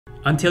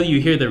until you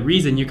hear the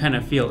reason, you kind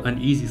of feel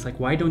uneasy. It's like,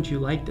 why don't you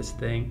like this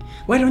thing?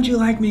 Why don't you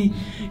like me?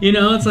 You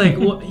know, it's like,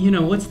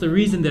 what's the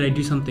reason that I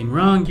do something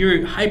wrong?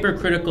 You're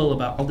hypercritical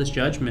about all this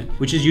judgment,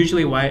 which is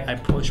usually why I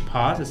push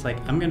pause. It's like,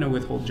 I'm going to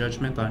withhold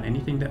judgment on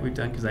anything that we've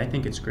done because I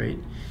think it's great.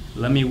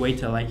 Let me wait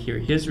till I hear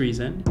his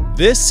reason.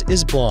 This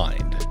is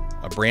Blind,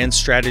 a brand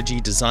strategy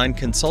design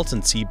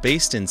consultancy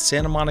based in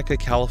Santa Monica,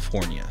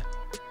 California.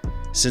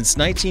 Since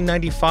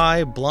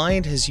 1995,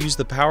 Blind has used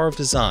the power of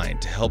design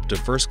to help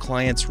diverse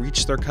clients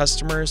reach their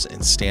customers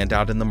and stand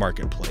out in the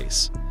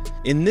marketplace.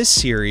 In this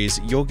series,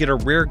 you'll get a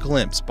rare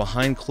glimpse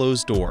behind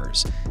closed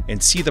doors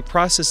and see the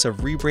process of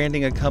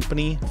rebranding a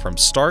company from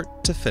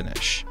start to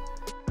finish.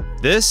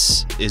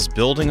 This is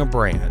Building a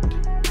Brand.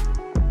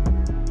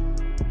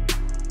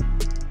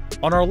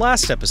 On our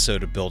last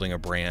episode of Building a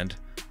Brand,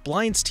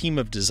 Blind's team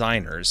of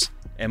designers,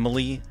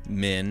 Emily,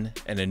 Min,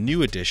 and a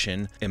new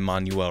addition,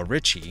 Emmanuel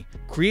Ritchie,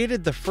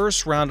 created the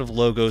first round of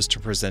logos to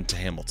present to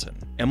Hamilton.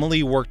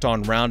 Emily worked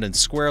on round and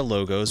square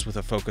logos with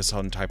a focus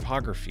on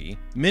typography.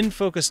 Min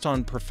focused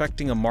on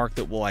perfecting a mark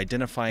that will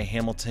identify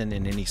Hamilton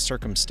in any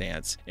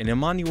circumstance, and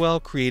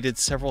Emmanuel created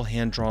several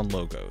hand-drawn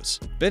logos.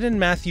 Ben and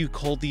Matthew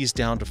culled these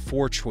down to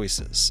 4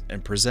 choices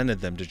and presented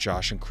them to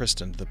Josh and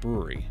Kristen at the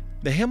brewery.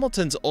 The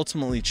Hamiltons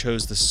ultimately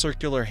chose the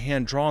circular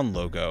hand-drawn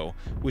logo,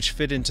 which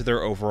fit into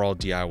their overall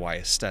DIY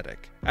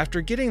aesthetic. After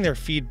getting their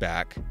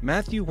feedback,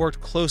 Matthew worked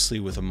closely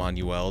with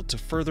Emmanuel to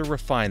further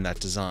refine that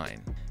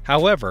design.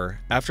 However,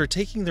 after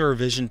taking the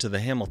revision to the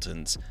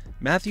Hamiltons,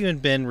 Matthew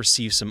and Ben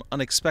received some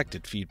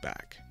unexpected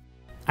feedback.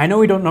 I know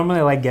we don't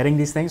normally like getting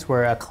these things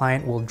where a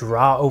client will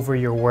draw over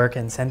your work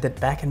and send it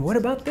back, and what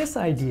about this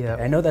idea?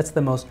 I know that's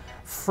the most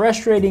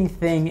frustrating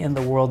thing in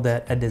the world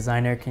that a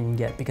designer can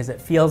get because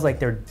it feels like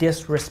they're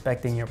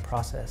disrespecting your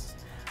process.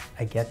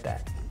 I get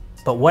that.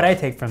 But what I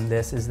take from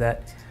this is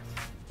that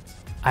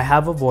I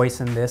have a voice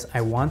in this,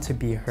 I want to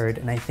be heard,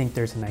 and I think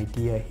there's an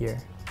idea here.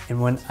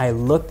 And when I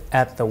looked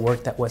at the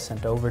work that was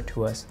sent over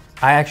to us,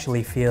 I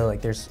actually feel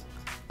like there's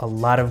a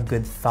lot of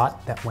good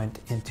thought that went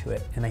into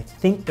it. And I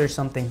think there's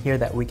something here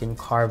that we can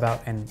carve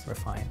out and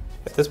refine.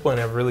 At this point,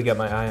 I've really got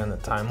my eye on the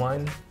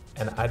timeline,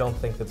 and I don't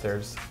think that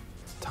there's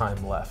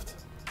time left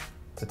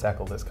to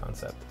tackle this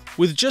concept.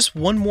 With just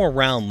one more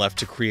round left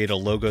to create a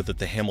logo that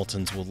the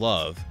Hamiltons will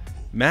love,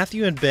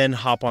 Matthew and Ben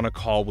hop on a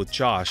call with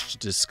Josh to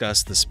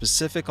discuss the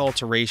specific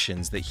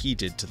alterations that he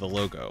did to the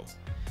logo.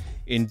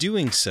 In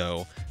doing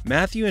so,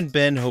 Matthew and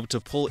Ben hope to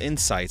pull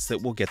insights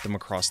that will get them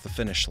across the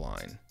finish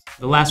line.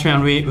 The last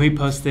round we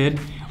posted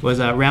was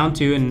round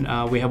 2,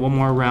 and we have one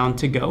more round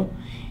to go.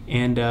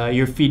 And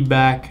your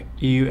feedback,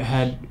 you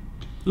had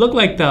looked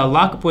like the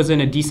lockup was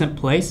in a decent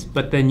place,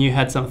 but then you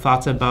had some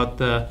thoughts about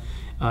the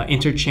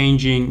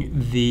interchanging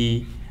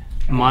the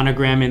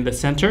monogram in the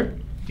center.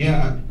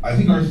 Yeah, I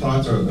think our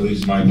thoughts, or at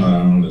least my thought, I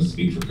don't want to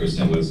speak for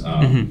Kristen, was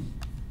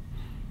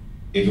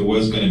if it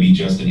was going to be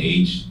just an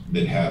H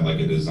that had like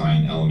a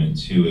design element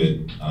to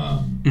it,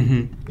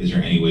 is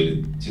there any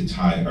way to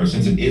tie, or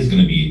since it is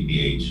going to be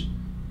the H,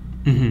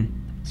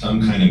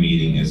 some kind of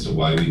meeting as to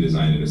why we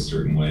designed it a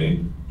certain way?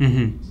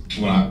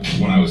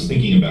 When I was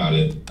thinking about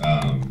it,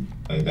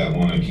 like that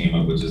one I came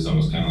up with is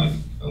almost kind of like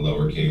a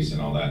lowercase and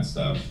all that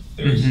stuff.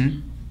 There's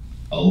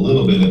a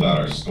little bit about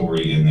our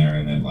story in there,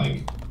 and then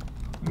like,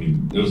 I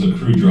mean, there was a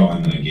crude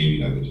drawing that I gave you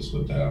guys that just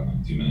whipped that out in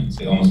like 2 minutes.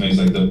 It almost makes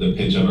like the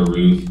pitch of a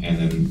roof, and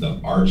then the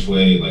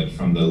archway, like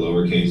from the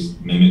lowercase,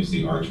 mimics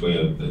the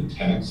archway of the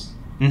text.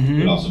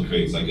 It also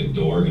creates like a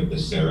door if the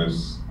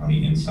serifs on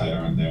the inside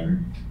aren't there.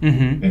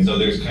 And so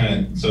there's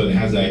so it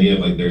has the idea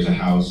of like there's a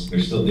house, there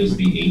still is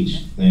the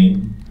H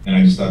thing. And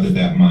I just thought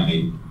that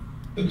might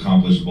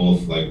accomplish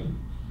both like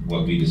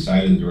what we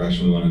decided the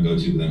direction we want to go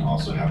to, but then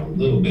also have a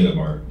little bit of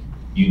our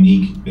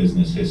unique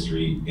business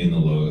history in the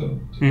logo,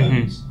 if that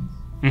makes sense.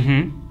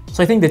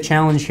 So I think the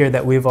challenge here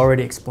that we've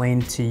already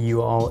explained to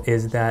you all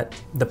is that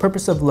the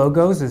purpose of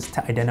logos is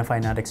to identify,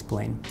 not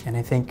explain. And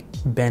I think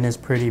Ben is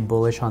pretty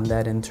bullish on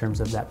that in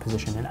terms of that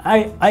position. And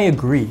I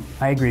agree.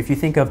 If you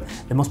think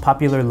of the most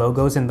popular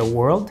logos in the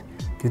world,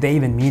 do they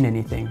even mean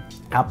anything?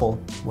 Apple,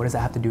 what does that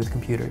have to do with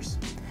computers?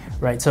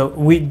 Right, so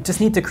we just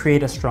need to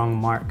create a strong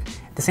mark.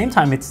 At the same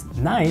time, it's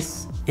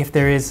nice if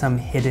there is some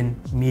hidden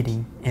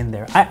meaning in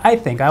there. I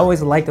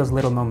always like those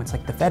little moments,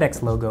 like the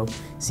FedEx logo,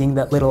 seeing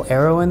that little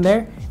arrow in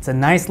there. It's a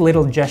nice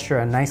little gesture,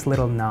 a nice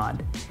little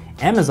nod.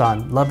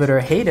 Amazon, love it or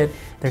hate it,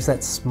 there's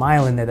that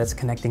smile in there that's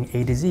connecting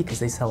A to Z because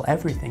they sell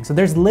everything. So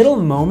there's little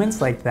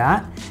moments like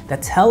that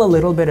that tell a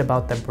little bit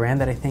about the brand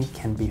that I think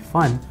can be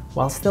fun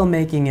while still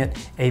making it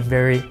a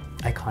very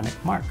iconic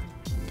mark.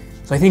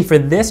 So I think for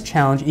this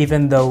challenge,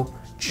 even though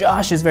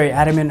Josh is very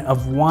adamant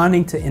of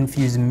wanting to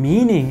infuse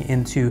meaning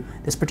into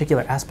this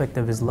particular aspect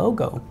of his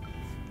logo,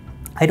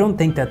 I don't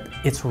think that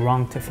it's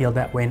wrong to feel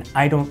that way, and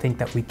I don't think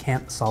that we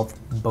can't solve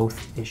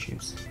both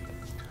issues.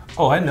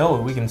 Oh, I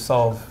know we can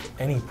solve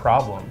any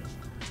problem.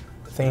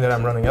 The thing that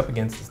I'm running up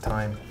against is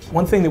time.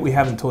 One thing that we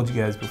haven't told you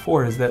guys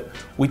before is that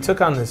we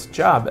took on this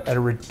job at a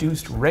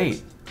reduced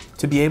rate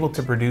to be able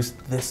to produce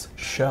this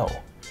show.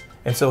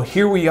 And so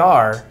here we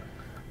are,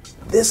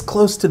 this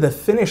close to the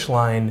finish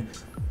line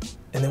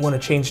and they want to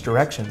change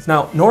directions.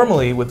 Now,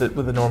 normally with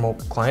a normal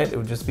client, it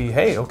would just be,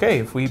 hey, okay,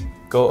 if we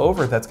go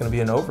over, that's going to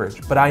be an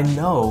overage. But I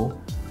know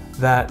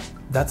that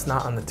that's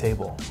not on the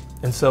table.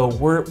 And so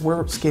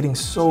we're skating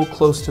so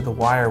close to the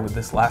wire with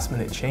this last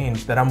minute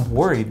change that I'm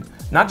worried,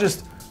 not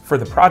just for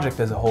the project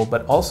as a whole,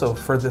 but also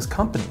for this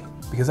company,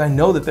 because I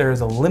know that there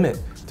is a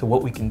limit to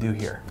what we can do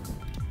here.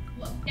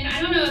 And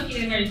I don't know if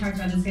you guys already talked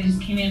about this, I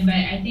just came in, but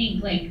I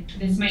think like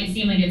this might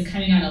seem like it's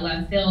coming out of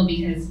left field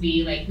because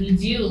we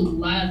do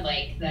love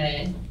like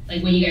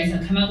what you guys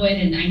have come up with,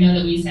 and I know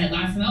that we said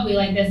last time, oh, we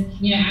like this,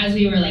 you know, as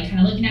we were like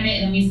kind of looking at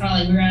it, and then we saw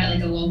like we were at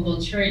like a local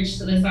church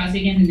so this last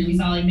weekend, and then we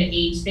saw like the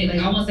H, they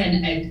like almost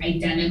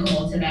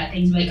identical to that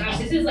thing. So like, gosh,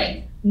 this is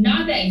like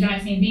not the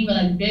exact same thing, but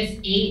like this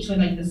H with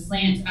like the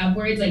slants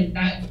upwards, like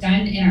that's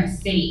done in our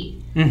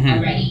city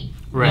already.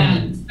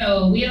 Right.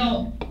 So we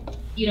don't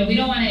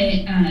want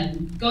to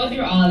go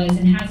through all of this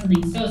and have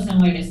something so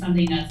similar to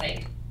something that's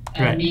like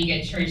a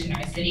mega church in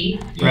our city.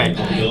 Yeah,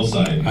 the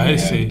hillside. I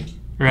see.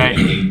 Right.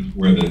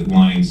 Where the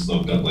line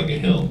sloped up like a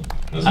hill.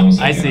 It was almost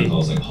like I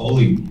was like,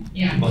 holy.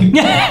 Yeah. Like,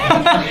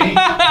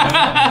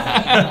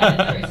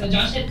 so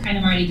Josh had kind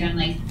of already done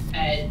like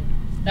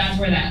that's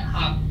where that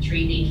hop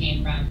tree thing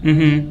came from.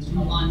 From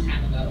a long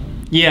time ago.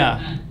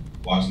 Yeah.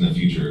 Watching the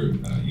Futur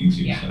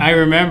YouTube. Yeah. I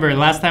remember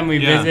last time we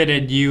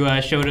visited,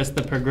 you showed us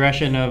the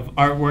progression of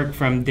artwork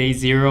from day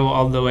 0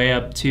 all the way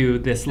up to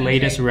this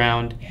latest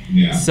round.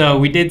 Yeah. So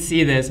we did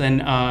see this,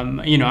 and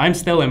you know, I'm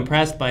still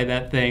impressed by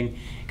that thing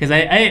because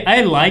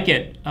I like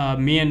it.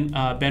 Me and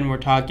Ben were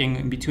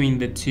talking between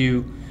the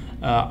two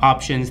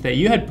options that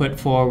you had put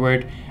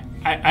forward.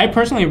 I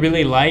personally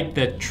really like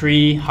the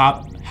tree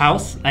hop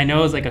house. I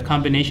know it's like a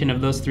combination of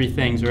those 3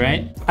 things,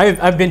 right?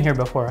 I've been here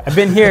before. I've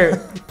been here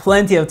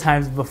plenty of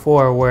times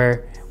before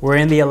where we're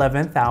in the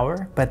 11th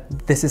hour,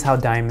 but this is how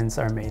diamonds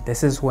are made.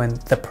 This is when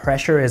the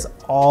pressure is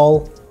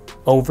all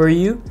over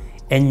you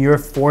and you're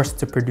forced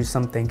to produce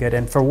something good.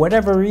 And for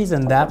whatever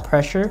reason, that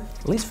pressure,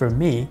 at least for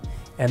me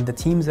and the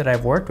teams that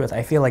I've worked with,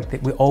 I feel like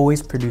that we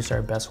always produce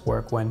our best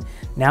work when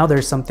now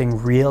there's something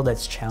real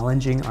that's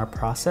challenging our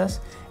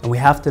process, and we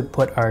have to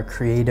put our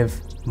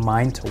creative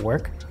mind to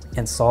work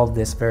and solve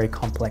this very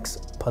complex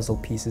puzzle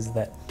pieces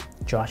that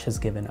Josh has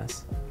given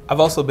us. I've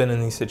also been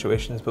in these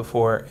situations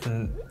before,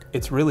 and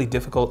it's really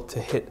difficult to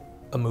hit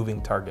a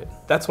moving target.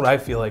 That's what I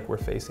feel like we're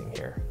facing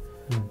here.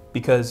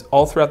 Because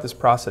all throughout this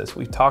process,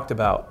 we've talked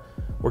about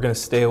we're gonna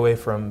stay away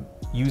from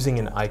using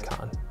an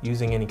icon,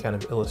 using any kind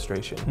of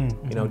illustration.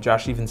 You know,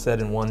 Josh even said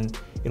in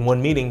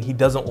one meeting, he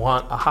doesn't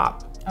want a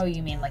hop. Oh,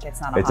 you mean like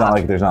it's not a hop? It's not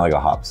like there's not like a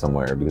hop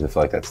somewhere, because I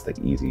feel like that's the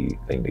easy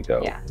thing to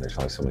go. Yeah. There's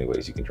only so many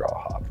ways you can draw a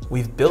hop.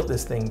 We've built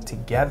this thing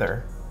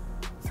together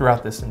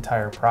throughout this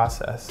entire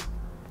process,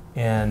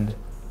 and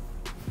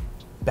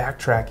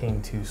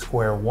backtracking to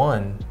square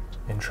one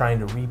and trying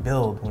to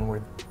rebuild when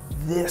we're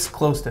this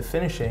close to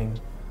finishing,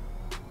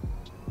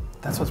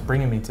 that's what's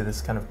bringing me to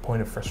this kind of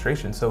point of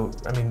frustration. So,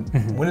 I mean,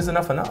 when is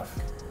enough enough?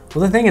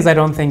 Well, the thing is, I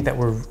don't think that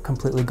we're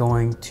completely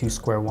going to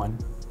square one.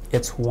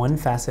 It's one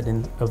facet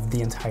of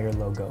the entire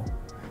logo.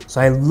 So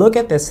I look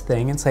at this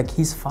thing, and it's like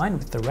he's fine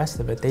with the rest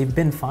of it. They've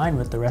been fine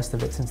with the rest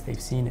of it since they've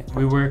seen it.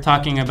 We were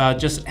talking about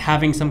just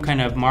having some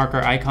kind of marker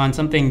icon,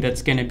 something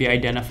that's going to be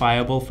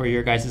identifiable for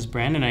your guys'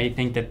 brand, and I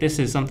think that this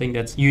is something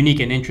that's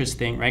unique and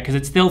interesting, right? Because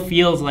it still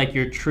feels like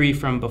your tree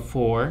from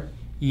before,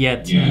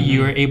 yet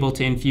you are able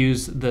to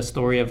infuse the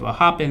story of a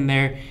hop in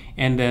there,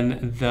 and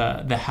then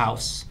the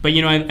house. But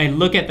you know, I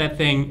look at that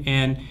thing,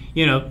 and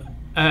you know,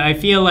 I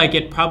feel like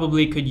it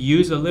probably could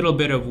use a little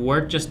bit of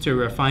work just to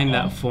refine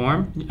that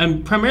form.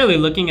 I'm primarily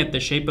looking at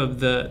the shape of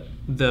the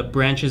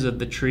branches of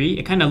the tree.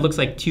 It kind of looks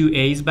like 2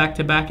 A's back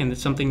to back, and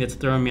it's something that's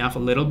throwing me off a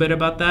little bit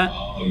about that.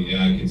 Oh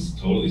yeah, I can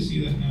totally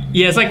see that now.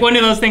 Yeah, it's like one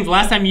of those things.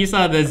 Last time you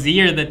saw the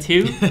Z or the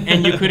 2,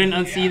 and you couldn't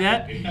unsee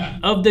that. Yeah.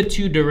 Of the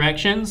 2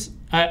 directions,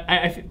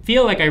 I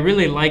feel like I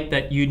really like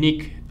that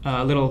unique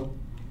little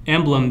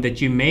emblem that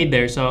you made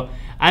there. So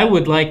I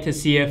would like to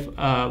see if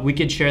we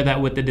could share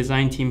that with the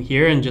design team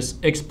here and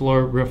just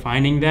explore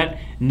refining that,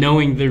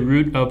 knowing the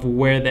root of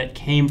where that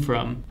came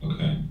from.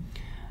 Okay.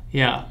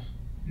 Yeah.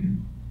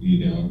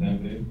 You down with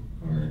that, babe?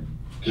 Or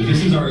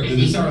is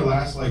this our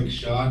last like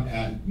shot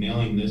at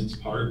nailing this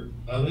part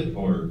of it,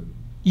 or?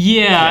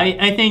 Yeah,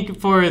 I think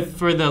for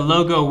the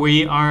logo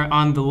we are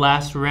on the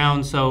last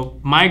round. So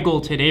my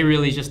goal today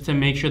really is just to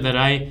make sure that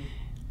I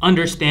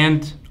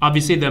understand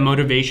obviously the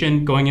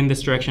motivation going in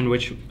this direction,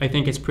 which I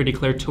think is pretty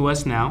clear to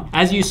us now.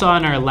 As you saw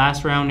in our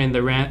last round in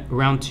the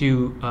round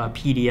 2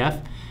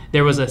 PDF,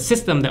 there was a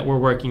system that we're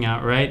working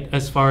out, right?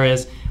 As far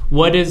as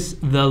what is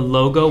the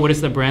logo, what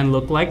does the brand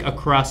look like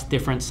across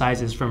different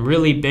sizes, from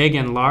really big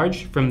and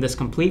large, from this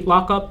complete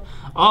lockup,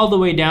 all the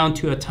way down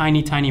to a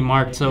tiny, tiny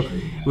mark. So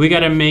we got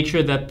to make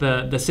sure that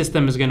the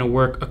system is going to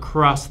work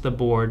across the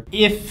board.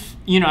 If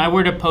I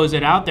were to pose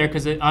it out there,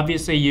 because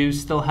obviously you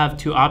still have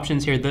 2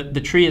 options here.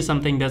 The tree is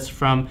something that's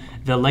from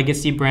the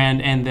legacy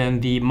brand, and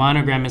then the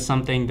monogram is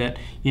something that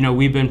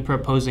we've been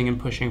proposing and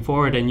pushing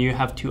forward, and you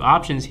have 2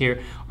 options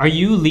here. Are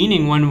you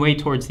leaning one way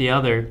towards the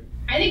other?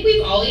 I think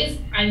we've always,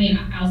 I mean,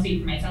 I'll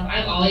speak for myself,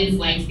 I've always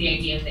liked the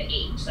idea of the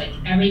H. Like,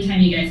 every time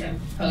you guys have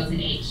proposed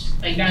an H,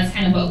 like, that's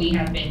kind of what we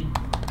have been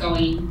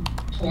going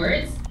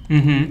towards.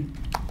 And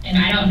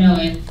I don't know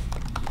if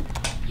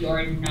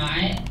you're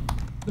not.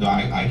 No,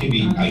 I could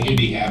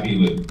be happy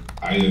with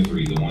either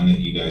three. The one that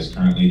you guys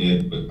currently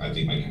did, but I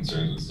think my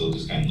concerns would still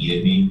just kind of eat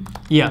at me.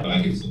 Yeah. But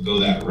I could still go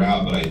that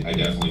route, but I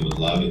definitely would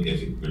love it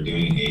if we're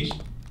doing an H,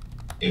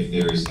 if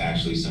there's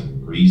actually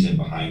some reason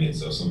behind it.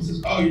 So if someone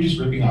says, oh, you're just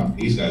ripping off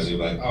these guys, you're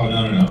like, oh,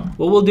 no.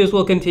 What we'll do is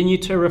we'll continue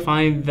to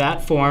refine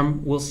that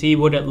form. We'll see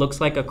what it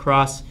looks like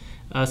across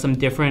some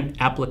different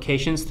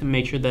applications to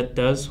make sure that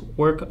does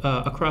work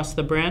across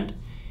the brand.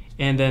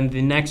 And then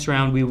the next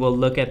round, we will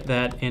look at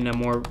that in a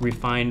more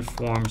refined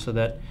form so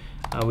that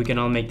we can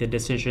all make the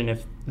decision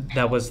if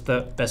that was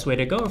the best way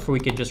to go, or if we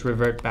could just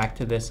revert back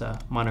to this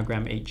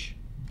monogram H.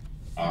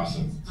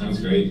 Awesome. Sounds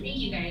great. Thank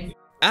you, guys.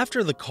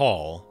 After the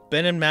call,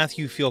 Ben and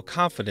Matthew feel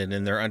confident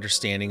in their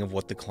understanding of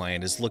what the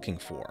client is looking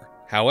for.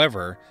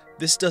 However,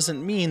 this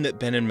doesn't mean that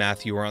Ben and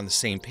Matthew are on the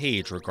same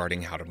page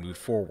regarding how to move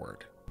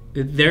forward.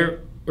 Their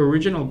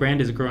original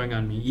brand is growing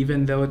on me,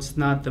 even though it's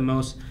not the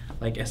most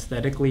like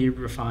aesthetically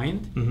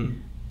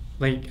refined.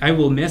 Like, I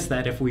will miss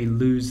that if we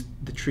lose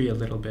the tree a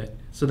little bit.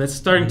 So that's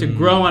starting to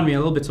grow on me a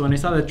little bit. So when I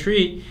saw the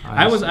tree,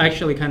 I was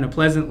actually kind of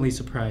pleasantly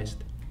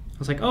surprised. I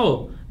was like,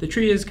 oh, the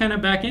tree is kind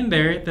of back in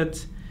there.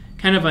 That's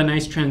kind of a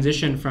nice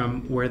transition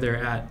from where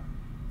they're at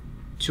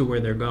to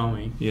where they're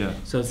going. Yeah.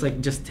 So it's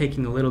like just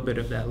taking a little bit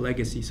of that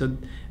legacy. So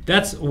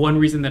that's one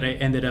reason that I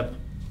ended up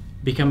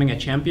becoming a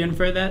champion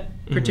for that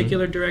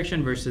particular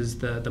direction versus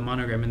the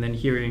monogram, and then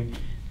hearing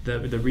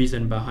the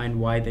reason behind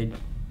why they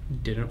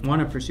didn't want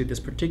to pursue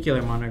this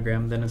particular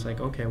monogram, then it's like,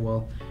 okay,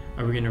 well,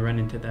 are we going to run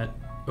into that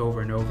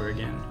over and over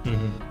again?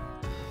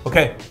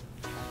 Okay,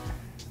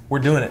 we're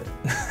doing it.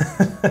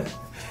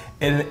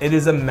 And it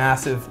is a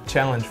massive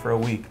challenge for a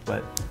week,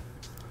 but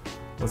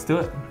let's do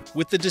it.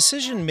 With the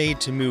decision made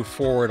to move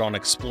forward on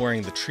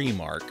exploring the tree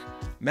mark,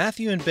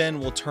 Matthew and Ben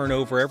will turn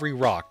over every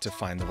rock to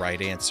find the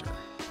right answer.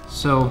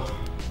 So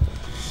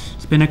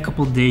it's been a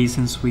couple days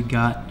since we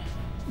got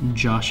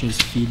Josh's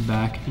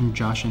feedback and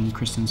Josh and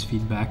Kristen's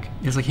feedback.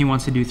 It's like he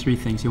wants to do three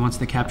things. He wants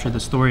to capture the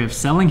story of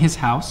selling his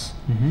house,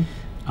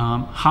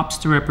 hops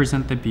to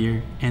represent the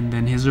beer, and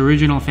then his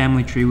original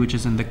family tree, which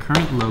is in the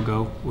current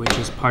logo, which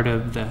is part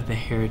of the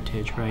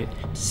heritage, right?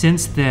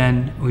 Since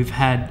then, we've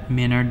had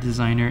Min, our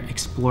designer,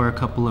 explore a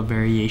couple of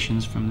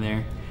variations from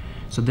there.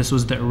 So this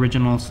was the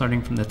original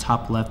starting from the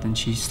top left, and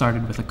she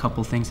started with a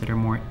couple things that are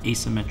more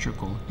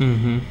asymmetrical.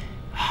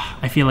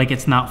 I feel like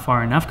it's not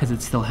far enough because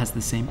it still has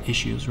the same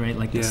issues, right?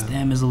 Like the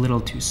stem is a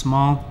little too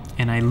small,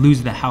 and I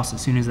lose the house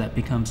as soon as that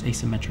becomes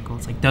asymmetrical.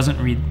 It's like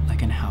doesn't read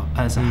like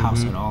as a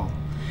house at all.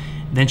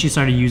 Then she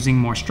started using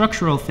more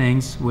structural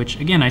things, which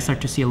again I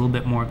start to see a little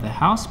bit more of the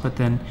house, but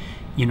then,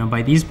 you know,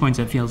 by these points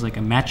it feels like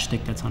a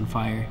matchstick that's on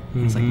fire.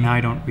 It's like now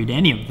I don't read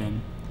any of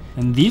them.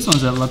 And these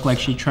ones that look like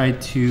she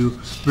tried to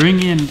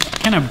bring in,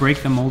 kind of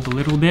break the mold a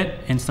little bit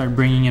and start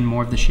bringing in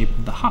more of the shape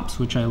of the hops,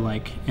 which I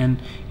like.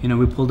 And, you know,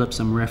 we pulled up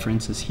some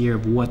references here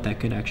of what that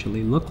could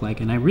actually look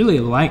like. And I really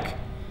like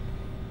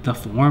the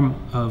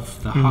form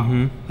of the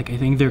hop. Like, I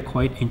think they're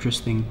quite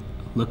interesting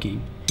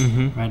looking,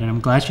 right? And I'm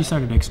glad she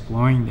started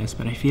exploring this,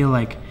 but I feel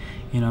like,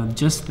 you know,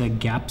 just the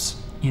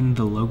gaps in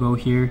the logo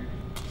here,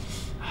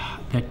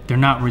 that they're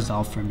not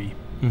resolved for me.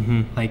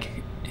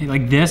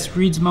 Like this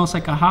reads most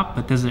like a hop,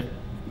 but does it,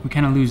 we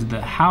kind of lose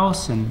the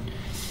house, and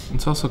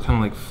it's also kind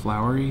of like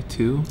flowery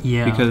too.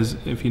 Yeah. Because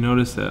if you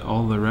notice that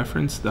all the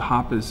reference, the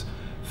hop is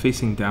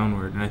facing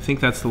downward, and I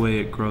think that's the way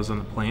it grows on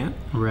the plant.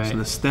 Right. So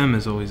the stem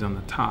is always on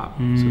the top.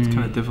 So it's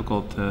kind of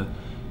difficult to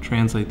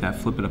translate that,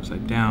 flip it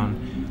upside down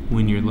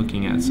when you're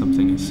looking at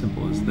something as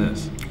simple as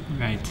this.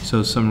 Right.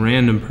 So some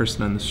random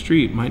person on the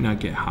street might not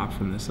get hop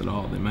from this at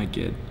all. They might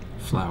get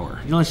flower.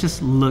 You know, let's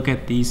just look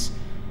at these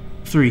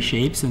three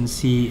shapes and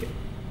see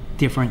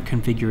different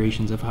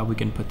configurations of how we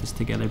can put this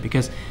together,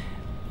 because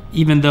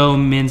even though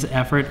Min's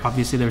effort,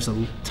 obviously there's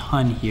a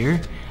ton here,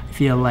 I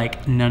feel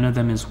like none of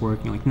them is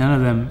working. Like none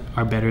of them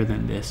are better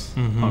than this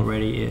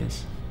already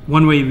is.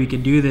 One way we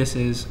could do this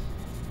is,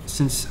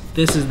 since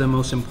this is the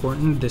most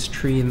important, this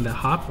tree in the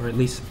hop, or at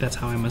least that's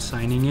how I'm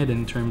assigning it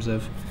in terms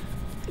of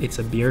it's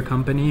a beer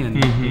company, and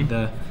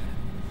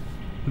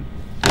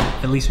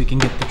at least we can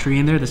get the tree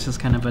in there. This is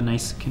kind of a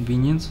nice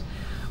convenience.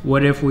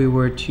 What if we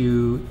were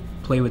to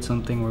play with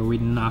something where we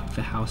knock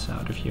the house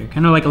out of here,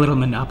 kind of like a little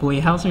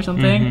Monopoly house or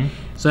something?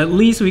 So at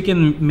least we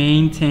can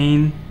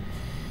maintain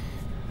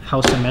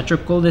how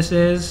symmetrical this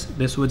is.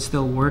 This would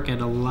still work at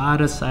a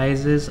lot of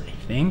sizes, I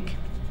think.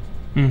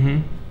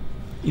 You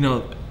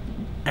know,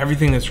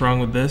 everything that's wrong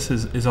with this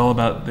is all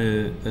about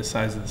the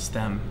size of the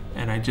stem,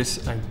 and I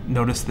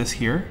noticed this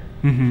here.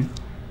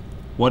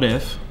 What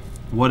if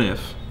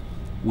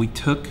we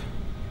took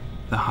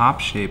the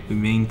hop shape, we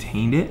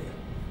maintained it,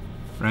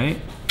 right?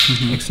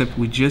 Except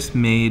we just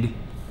made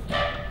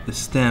the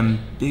stem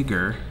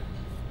bigger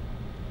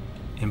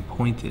and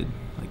pointed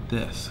like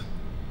this.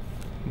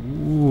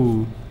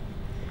 Ooh.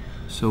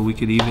 So we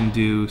could even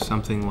do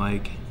something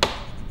like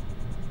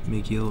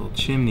make you a little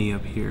chimney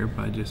up here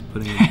by just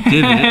putting a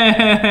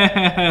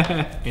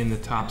divot in the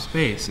top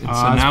space. And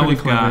so now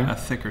we've got a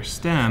thicker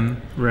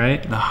stem,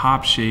 right? The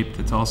hop shape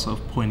that's also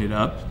pointed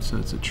up, so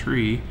it's a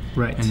tree,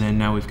 right? And then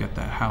now we've got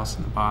that house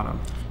in the bottom.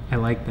 I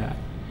like that.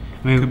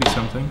 I mean, could be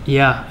something.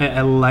 Yeah,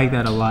 I like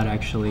that a lot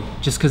actually,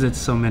 just because it's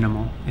so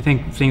minimal. I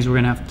think things we're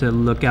gonna have to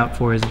look out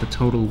for is the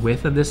total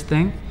width of this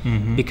thing,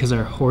 because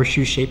our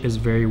horseshoe shape is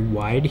very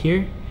wide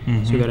here.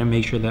 So we gotta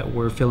make sure that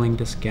we're filling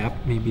this gap.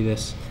 Maybe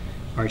this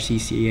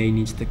RCCA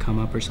needs to come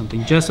up or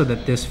something, just so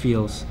that this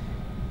feels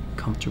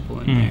comfortable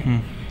in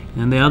there.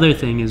 And the other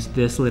thing is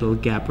this little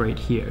gap right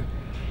here.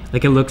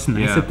 Like, it looks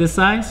nice at this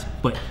size,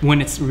 but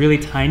when it's really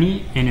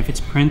tiny and if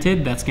it's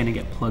printed, that's gonna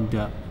get plugged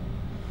up.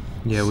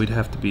 Yeah, we'd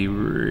have to be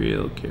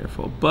real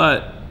careful,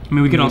 but I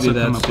mean, we could also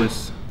come up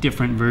with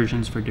different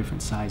versions for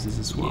different sizes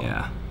as well.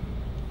 Yeah.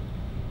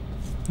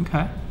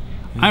 Okay.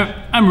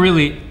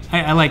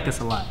 I like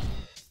this a lot.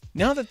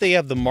 Now that they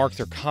have the mark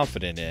they're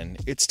confident in,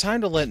 it's time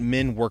to let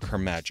Min work her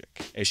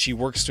magic. As she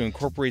works to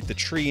incorporate the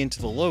tree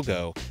into the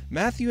logo,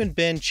 Matthew and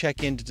Ben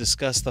check in to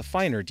discuss the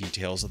finer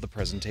details of the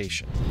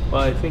presentation.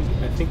 Well, I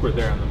think we're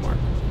there on the mark.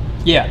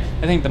 Yeah,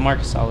 I think the mark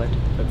is solid.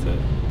 That's it.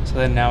 So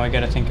then now I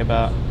gotta think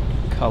about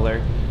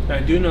color. Now,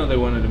 I do know they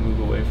wanted to move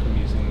away from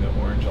using the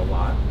orange a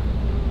lot.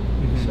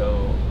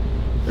 So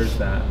there's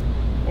that.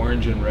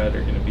 Orange and red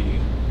are going to be,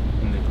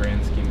 in the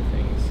grand scheme of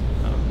things,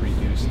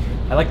 reduced.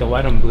 I like the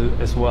white on blue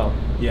as well.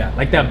 Yeah.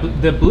 Like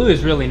that, the blue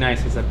is really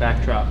nice as a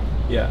backdrop.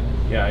 Yeah,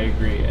 I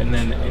agree. And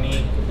then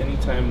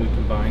anytime we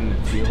combine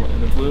the teal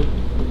and the blue,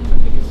 I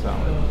think it's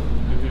solid.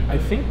 I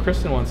think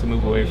Kristen wants to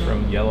move away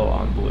from yellow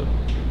on blue.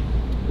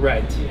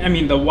 Right. I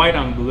mean, the white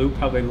on blue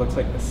probably looks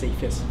like the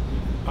safest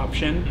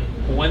option.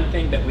 One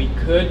thing that we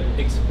could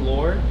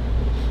explore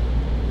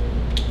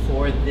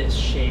for this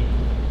shape,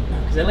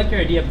 because I like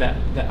your idea of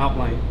the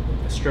outline,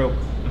 the stroke.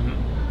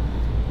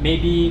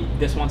 Maybe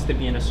this wants to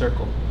be in a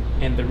circle.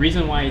 And the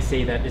reason why I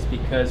say that is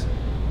because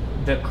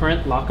the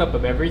current lockup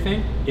of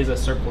everything is a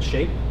circle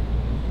shape.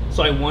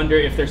 So I wonder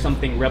if there's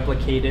something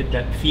replicated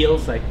that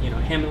feels like,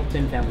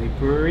 Hamilton Family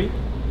Brewery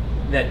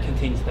that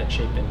contains that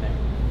shape in there.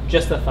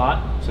 Just a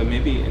thought. So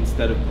maybe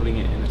instead of putting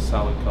it in a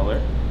solid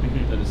color,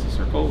 that is a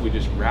circle, we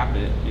just wrap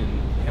it in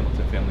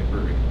Hamilton Family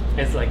Brewery.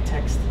 As like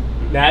text.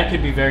 That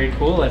could be very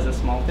cool as a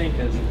small thing,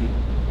 because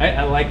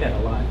I like that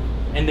a lot.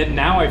 And then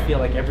now I feel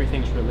like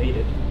everything's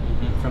related,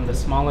 from the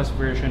smallest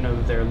version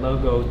of their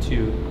logo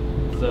to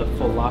the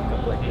full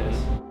lockup like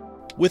this.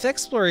 With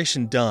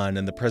exploration done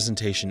and the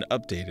presentation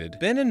updated,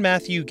 Ben and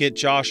Matthew get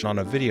Josh on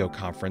a video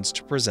conference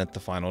to present the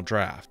final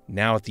draft.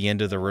 Now at the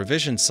end of the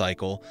revision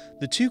cycle,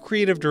 the two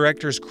creative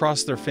directors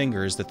cross their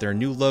fingers that their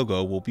new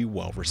logo will be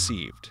well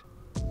received.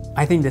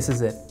 I think this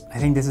is it. I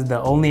think this is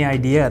the only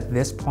idea at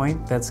this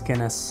point that's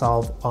gonna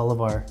solve all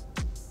of our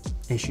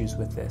issues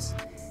with this.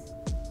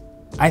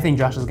 I think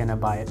Josh is gonna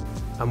buy it.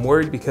 I'm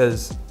worried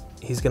because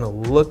he's gonna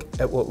look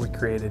at what we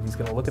created, he's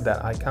gonna look at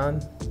that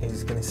icon, and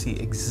he's gonna see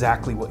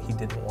exactly what he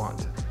didn't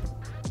want.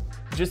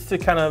 Just to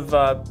kind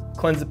of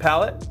cleanse the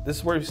palate, this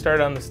is where we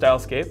started on the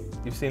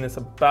Stylescape. You've seen this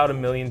about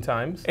 1 million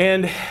times.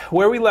 And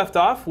where we left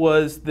off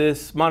was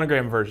this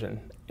monogram version.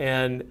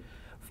 And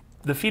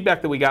the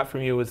feedback that we got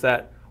from you was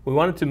that we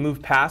wanted to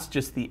move past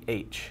just the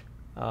H.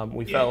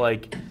 We felt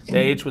like the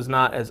H was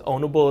not as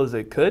ownable as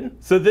it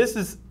could. So this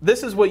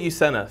is what you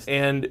sent us.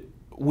 And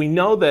we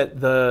know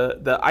that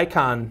the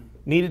icon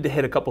needed to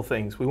hit a couple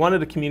things. We wanted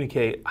to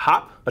communicate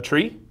hop, a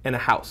tree, and a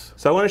house.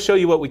 So I want to show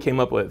you what we came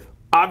up with.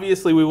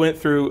 Obviously, we went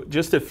through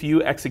just a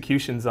few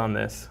executions on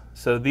this.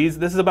 So this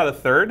is about a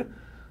third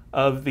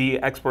of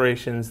the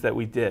explorations that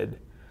we did.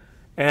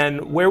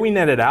 And where we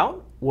netted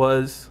out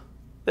was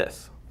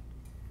this.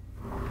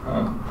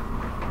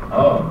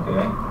 Oh,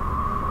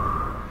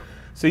 okay.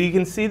 So you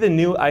can see the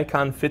new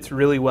icon fits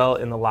really well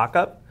in the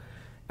lockup.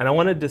 And I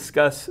want to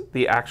discuss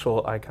the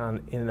actual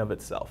icon in and of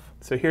itself.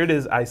 So here it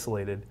is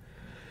isolated.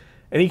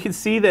 And you can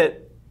see that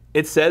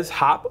it says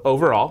hop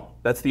overall.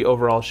 That's the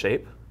overall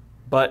shape.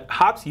 But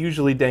hops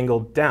usually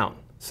dangle down.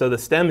 So the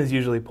stem is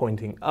usually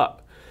pointing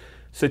up.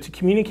 So to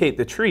communicate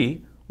the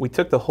tree, we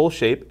took the whole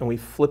shape and we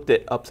flipped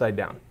it upside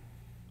down.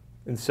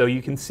 And so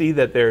you can see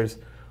that there's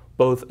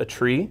both a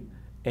tree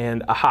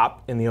and a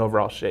hop in the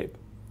overall shape.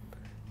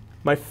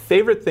 My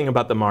favorite thing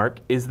about the mark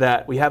is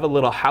that we have a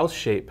little house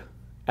shape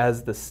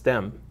as the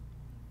stem.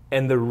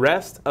 And the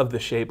rest of the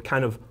shape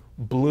kind of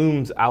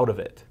blooms out of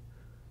it,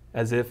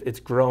 as if it's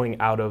growing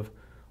out of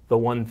the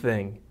one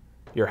thing,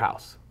 your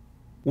house.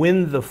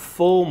 When the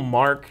full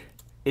mark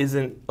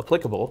isn't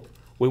applicable,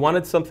 we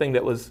wanted something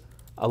that was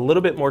a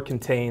little bit more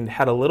contained,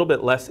 had a little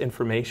bit less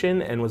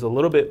information, and was a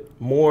little bit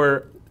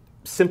more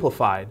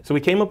simplified. So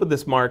we came up with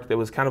this mark that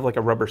was kind of like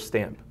a rubber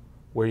stamp,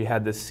 where you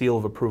had this seal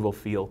of approval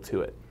feel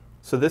to it.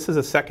 So this is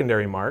a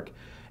secondary mark,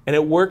 and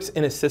it works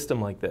in a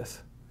system like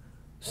this.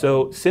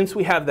 So since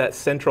we have that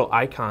central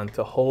icon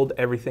to hold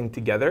everything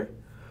together,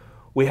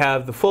 we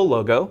have the full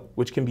logo,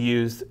 which can be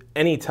used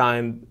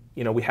anytime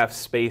we have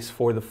space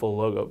for the full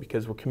logo,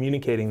 because we're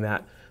communicating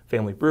that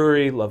family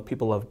brewery,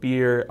 people love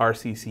beer,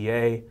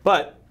 RCCA.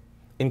 But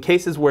in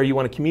cases where you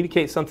want to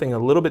communicate something a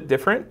little bit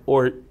different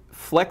or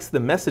flex the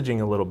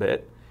messaging a little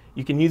bit,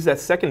 you can use that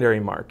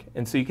secondary mark.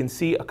 And so you can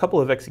see a couple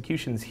of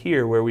executions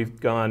here where we've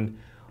gone,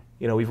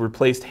 we've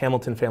replaced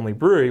Hamilton Family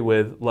Brewery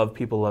with Love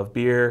People, Love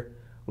Beer,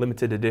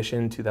 limited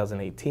edition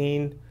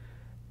 2018.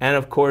 And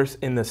of course,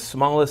 in the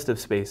smallest of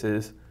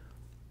spaces,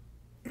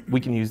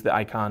 we can use the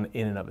icon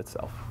in and of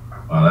itself.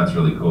 Wow, that's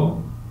really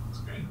cool.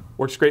 That's great.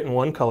 Works great in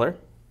one color.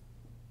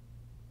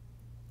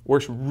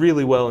 Works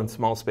really well in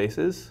small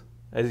spaces.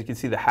 As you can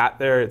see the hat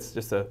there,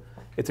 it's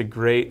a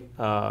great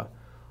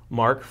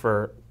mark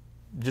for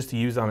just to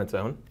use on its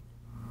own.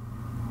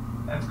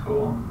 That's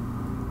cool.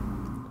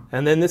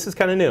 And then this is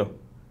kind of new.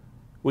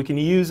 We can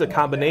use a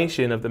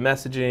combination of the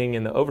messaging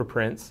and the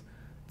overprints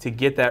to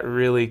get that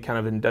really kind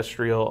of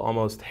industrial,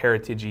 almost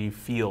heritagey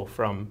feel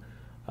from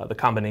the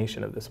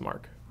combination of this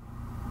mark.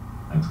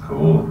 That's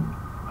cool.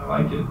 I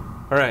like it.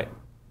 All right.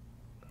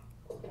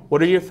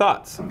 What are your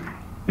thoughts?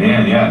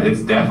 Man, yeah,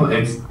 it's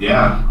definitely,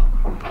 yeah.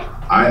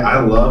 I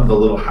love the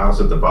little house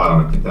at the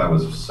bottom. I think that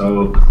was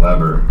so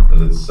clever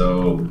that it's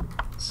so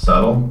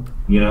subtle,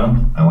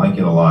 I like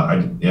it a lot. I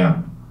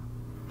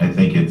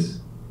think it's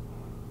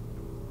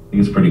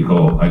pretty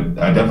cool. I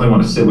definitely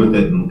want to sit with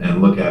it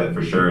and look at it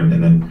for sure, and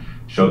then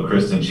show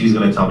Kristen. She's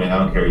going to tell me, I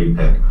don't care who you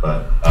pick,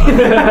 but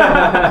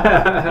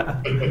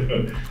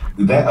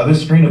that other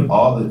screen of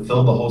all that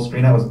filled the whole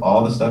screen, that was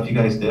all the stuff you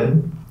guys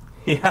did?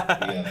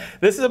 Yeah.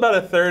 This is about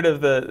a third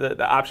of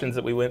the options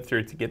that we went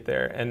through to get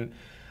there. And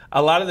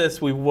a lot of this,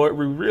 we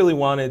really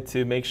wanted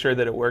to make sure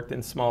that it worked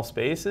in small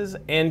spaces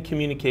and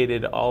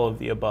communicated all of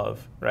the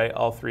above, right?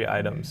 All three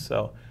items.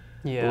 So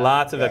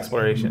lots of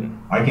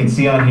exploration. I can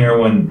see on here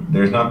when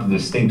there's not the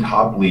distinct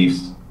hop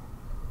leaves,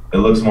 it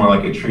looks more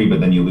like a tree, but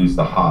then you lose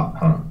the hop,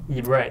 huh?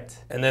 Right.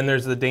 And then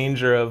there's the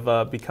danger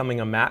of becoming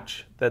a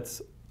match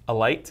that's a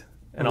light,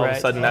 and all of a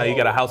sudden now you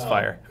got a house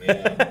fire.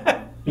 Yeah.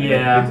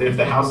 Yeah. If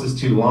the house is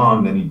too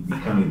long, then you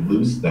kind of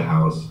lose the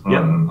house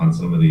on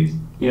some of these.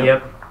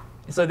 Yep.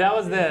 So that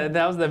was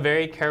the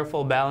very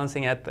careful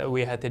balancing act that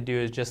we had to do,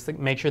 is just to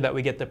make sure that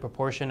we get the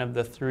proportion of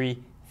the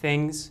three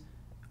things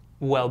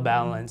well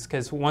balanced.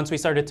 Because once we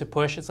started to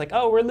push, it's like,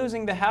 oh, we're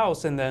losing the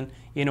house, and then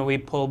we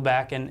pull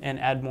back and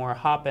add more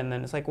hop, and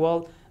then it's like,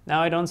 well,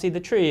 now I don't see the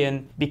tree.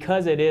 And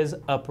because it is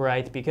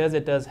upright, because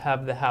it does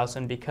have the house,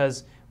 and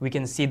because we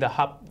can see the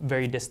hop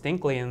very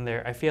distinctly in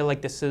there, I feel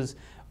like this is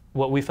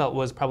what we felt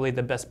was probably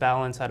the best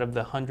balance out of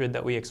the 100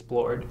 that we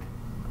explored.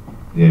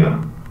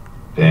 Yeah.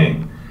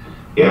 Dang.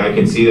 Yeah, I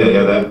can see that.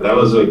 Yeah, that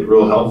was like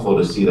real helpful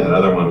to see. That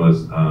other one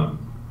was.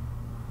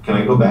 Can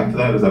I go back to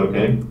that? Is that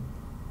okay?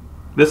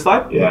 This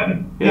slide? Yeah.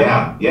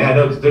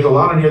 No, 'cause there's a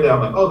lot on here that I'm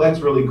like, oh,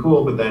 that's really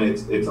cool, but then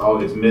it's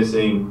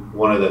missing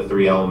one of the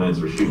three elements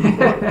we're shooting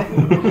for.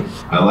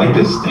 I like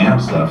this stamp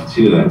stuff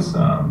too. That's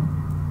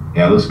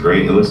it looks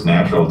great. It looks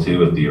natural too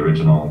with the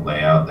original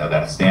layout.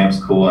 That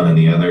stamp's cool, and then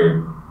the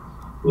other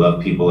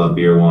Love People, Love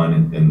Beer one,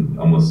 and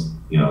almost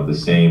the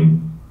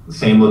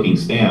same looking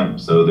stamp,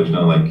 so there's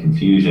no like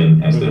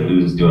confusion as to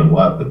who's doing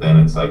what, but then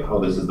it's like,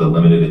 oh, this is the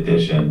limited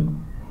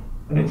edition,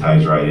 and it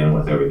ties right in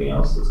with everything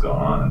else that's going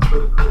on.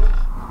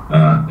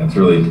 That's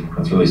really cool.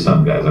 That's really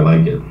something, guys. I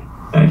like it,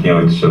 and I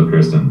can't wait to show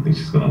Kristen. I think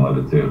she's gonna love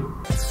it too.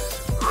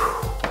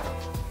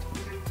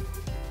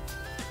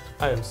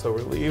 I am so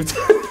relieved.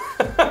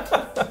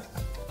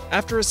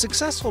 After a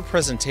successful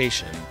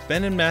presentation,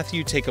 Ben and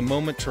Matthew take a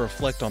moment to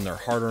reflect on their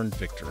hard-earned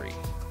victory.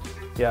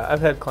 Yeah, I've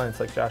had clients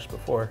like Josh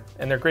before,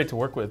 and they're great to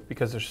work with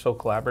because they're so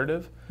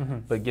collaborative,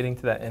 but getting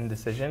to that end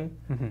decision,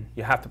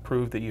 you have to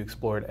prove that you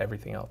explored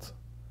everything else,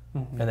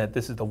 and that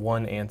this is the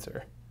one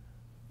answer.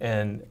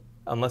 And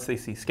unless they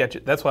see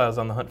sketches, that's why I was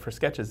on the hunt for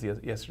sketches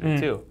yesterday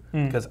too,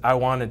 because I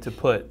wanted to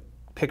put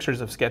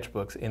pictures of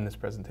sketchbooks in this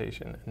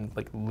presentation and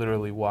like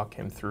literally walk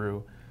him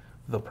through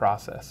the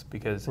process,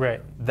 because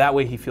that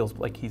way he feels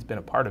like he's been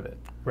a part of it,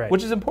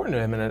 which is important to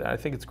him, and I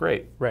think it's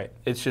great.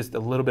 It's just a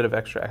little bit of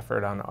extra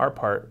effort on our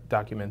part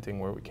documenting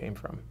where we came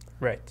from.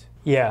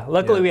 Yeah,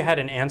 luckily we had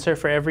an answer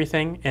for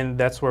everything, and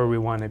that's where we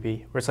want to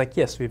be. Where it's like,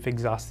 yes, we've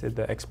exhausted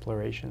the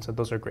exploration, so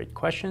those are great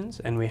questions,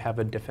 and we have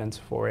a defense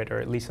for it, or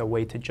at least a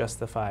way to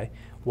justify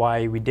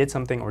why we did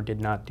something or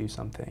did not do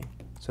something.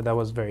 So that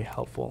was very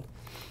helpful.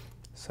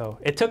 So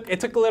it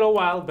took a little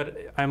while, but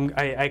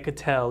I could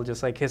tell,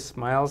 just like his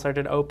smile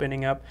started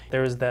opening up.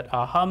 There was that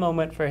aha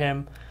moment for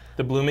him.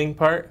 The blooming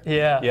part?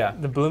 Yeah.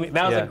 The blooming.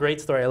 That was a great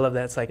story. I love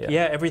that. It's like,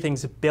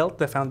 everything's built.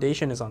 The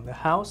foundation is on the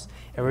house.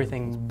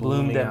 Everything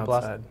bloomed and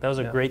blossomed. That was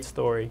a great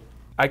story.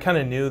 I kind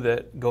of knew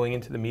that going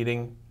into the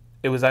meeting,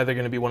 it was either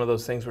going to be one of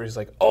those things where he's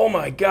like, oh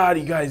my God,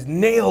 you guys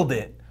nailed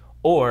it,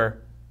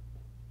 or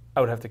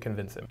I would have to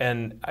convince him.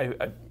 And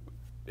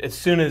as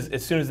soon as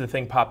the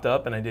thing popped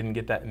up and I didn't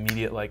get that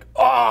immediate like,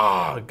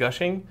 oh,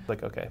 gushing,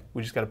 like, okay,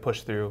 we just got to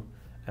push through,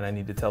 and I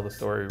need to tell the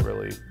story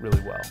really,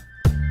 really well.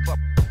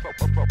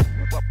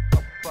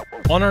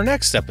 On our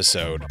next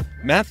episode,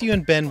 Matthew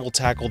and Ben will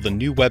tackle the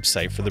new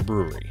website for the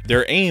brewery.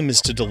 Their aim is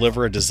to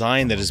deliver a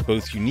design that is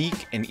both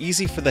unique and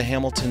easy for the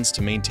Hamiltons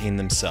to maintain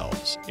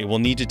themselves. It will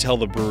need to tell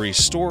the brewery's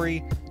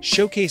story,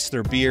 showcase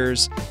their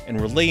beers, and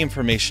relay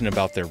information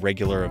about their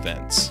regular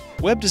events.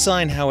 Web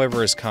design,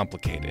 however, is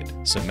complicated,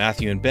 so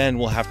Matthew and Ben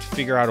will have to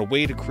figure out a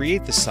way to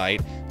create the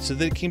site so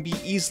that it can be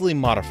easily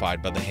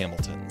modified by the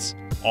Hamiltons.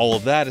 All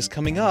of that is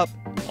coming up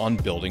on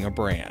Building a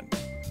Brand.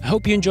 I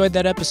hope you enjoyed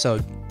that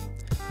episode.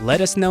 Let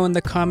us know in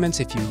the comments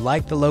if you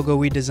like the logo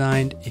we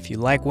designed, if you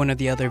like one of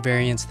the other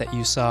variants that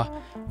you saw.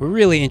 We're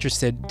really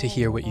interested to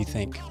hear what you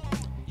think.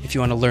 If you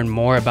want to learn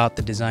more about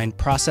the design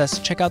process,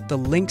 check out the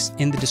links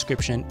in the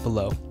description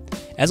below.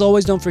 As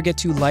always, don't forget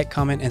to like,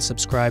 comment, and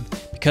subscribe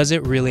because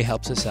it really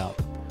helps us out.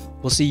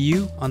 We'll see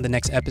you on the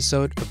next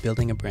episode of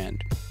Building a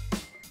Brand.